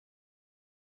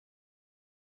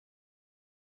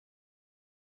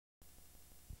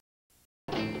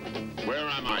Where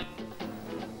am I?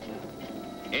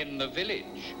 In the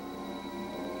village.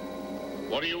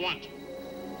 What do you want?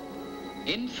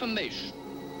 Information.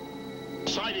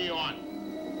 Side are you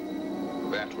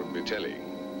on? That would be telling.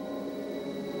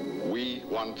 We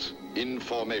want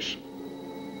information.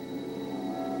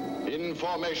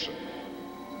 Information.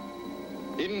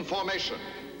 Information.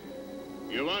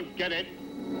 You won't get it.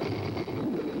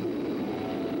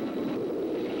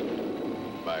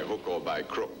 By hook or by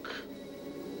crook,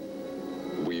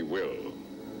 we will.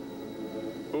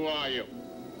 Who are you?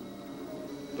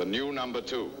 The new number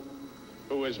 2.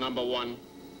 Who is number 1?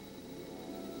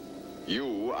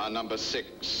 You are number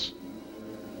 6.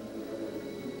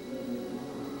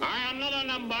 I am not a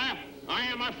number. I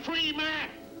am a free man.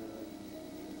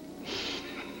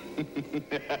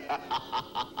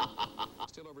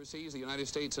 Still overseas, the United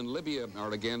States and Libya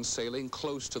are again sailing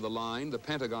close to the line. The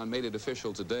Pentagon made it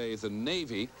official today. The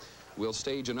Navy will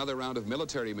stage another round of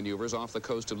military maneuvers off the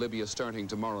coast of Libya starting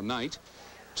tomorrow night.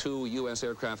 2 U.S.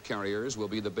 aircraft carriers will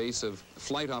be the base of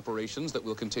flight operations that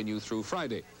will continue through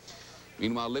Friday.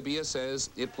 Meanwhile, Libya says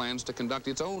it plans to conduct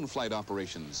its own flight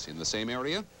operations in the same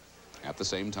area at the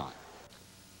same time.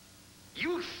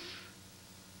 Youth,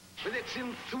 with its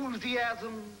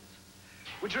enthusiasm,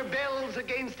 which rebels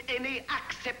against any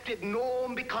accepted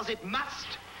norm because it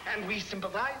must, and we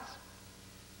sympathize.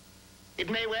 It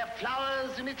may wear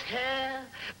flowers in its hair,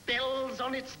 bells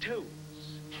on its toes.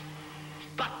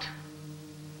 But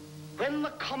when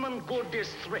the common good is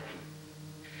threatened,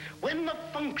 when the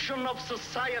function of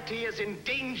society is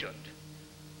endangered,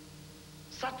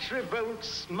 such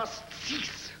revolts must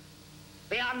cease.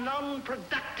 They are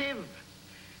non-productive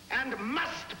and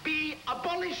must be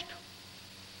abolished.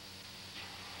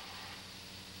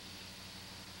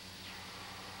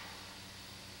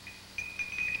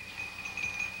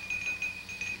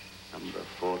 Number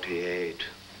 48.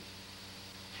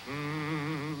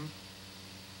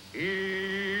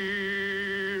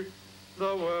 Hear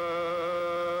the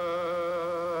word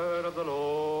of the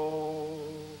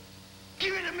Lord.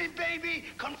 Give it to me, baby.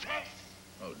 Confess.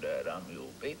 Oh, Dad, I'm your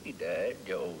baby, Dad.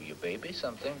 You owe your baby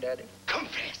something, Daddy.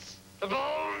 Confess. The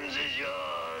bones is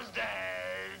yours,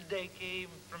 Dad. They came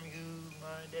from you,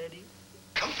 my daddy.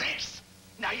 Confess.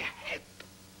 Now you hip.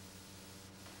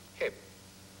 Hip,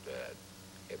 Dad.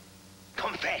 Hip.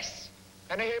 Confess.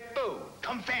 And a hip bone.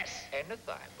 Confess. And a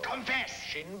thigh bone. Confess.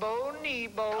 Shin bone, knee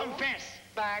bone. Confess.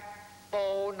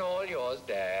 Backbone, all yours,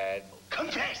 Dad.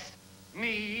 Confess.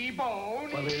 Knee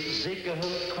bone. Well, is Ezekiel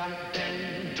cracked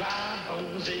and dry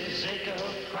bones?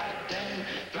 Ezekiel cracked and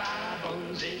dry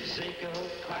bones. Ezekiel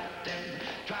cracked and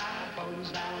dry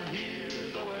bones. Now hear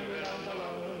the word of the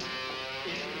Lord.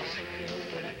 Ezekiel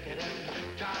cracked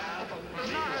and dry bones.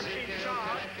 Ezekiel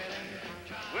cracked and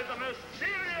with the most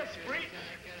serious breach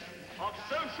of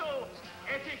social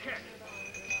etiquette.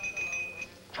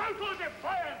 Total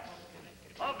defiance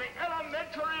of the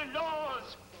elementary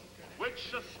laws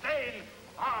which sustain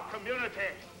our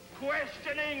community.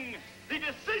 Questioning the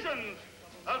decisions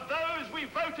of those we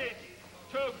voted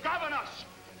to govern us.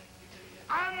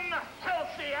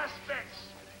 Unhealthy aspects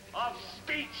of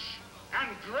speech and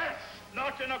dress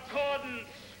not in accordance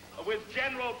with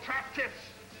general practice.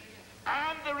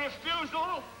 And the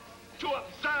refusal to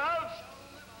observe,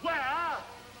 wear,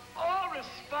 or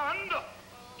respond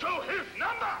to his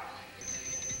number.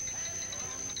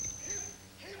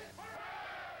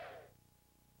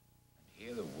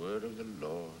 Hear the word of the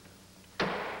Lord.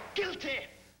 Guilty.